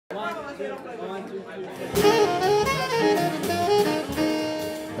A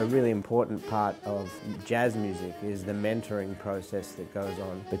really important part of jazz music is the mentoring process that goes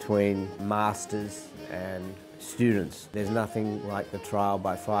on between masters and students. There's nothing like the trial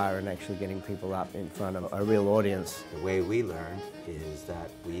by fire and actually getting people up in front of a real audience. The way we learned is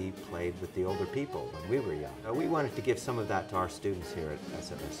that we played with the older people when we were young. We wanted to give some of that to our students here at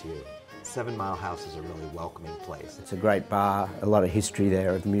SMSU. 7 Mile House is a really welcoming place. It's a great bar, a lot of history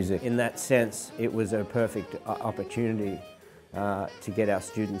there of music. In that sense, it was a perfect opportunity to get our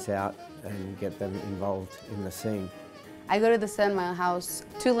students out and get them involved in the scene. I go to the 7 Mile House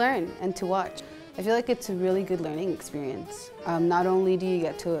to learn and to watch. I feel like it's a really good learning experience. Not only do you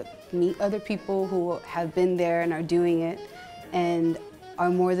get to meet other people who have been there and are doing it and are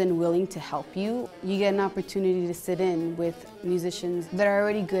more than willing to help you, you get an opportunity to sit in with musicians that are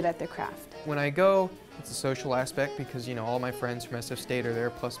already good at their craft. When I go, it's a social aspect because, you know, all my friends from SF State are there,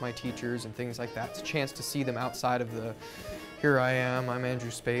 plus my teachers and things like that. It's a chance to see them outside of the, here I am, I'm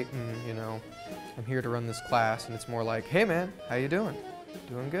Andrew Spate, and, you know, I'm here to run this class, and it's more like, hey man, how you doing?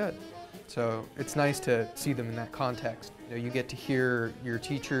 Doing good. So it's nice to see them in that context. You know, you get to hear your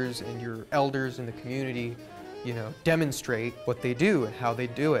teachers and your elders in the community, you know, demonstrate what they do and how they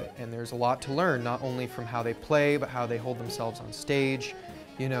do it. And there's a lot to learn, not only from how they play, but how they hold themselves on stage.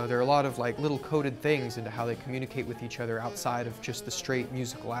 You know, there are a lot of like little coded things into how they communicate with each other outside of just the straight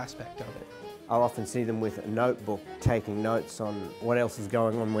musical aspect of it. I'll often see them with a notebook taking notes on what else is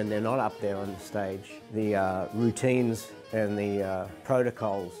going on when they're not up there on the stage. The routines and the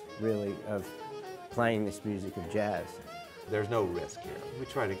protocols, really, of playing this music of jazz. There's no risk here. We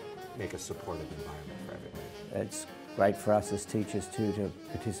try to make a supportive environment for everybody. It's great for us as teachers too to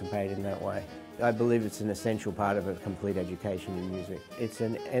participate in that way. I believe it's an essential part of a complete education in music. It's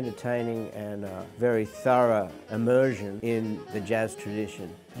an entertaining and very thorough immersion in the jazz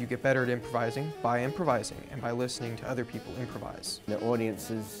tradition. You get better at improvising by improvising and by listening to other people improvise. The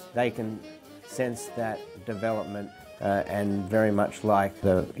audiences, they can sense that development and very much like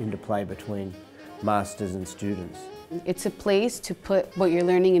the interplay between masters and students. It's a place to put what you're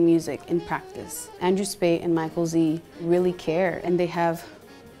learning in music in practice. Andrew Spate and Michael Z really care, and they have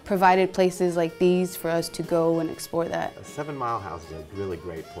provided places like these for us to go and explore that. The 7 Mile House is a really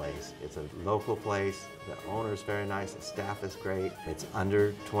great place. It's a local place. The owner's very nice. The staff is great. It's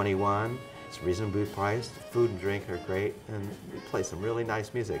under 21. It's reasonably priced. Food and drink are great, and we play some really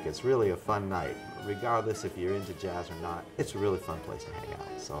nice music. It's really a fun night. Regardless if you're into jazz or not, it's a really fun place to hang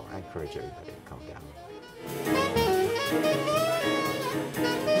out. So I encourage everybody to come down.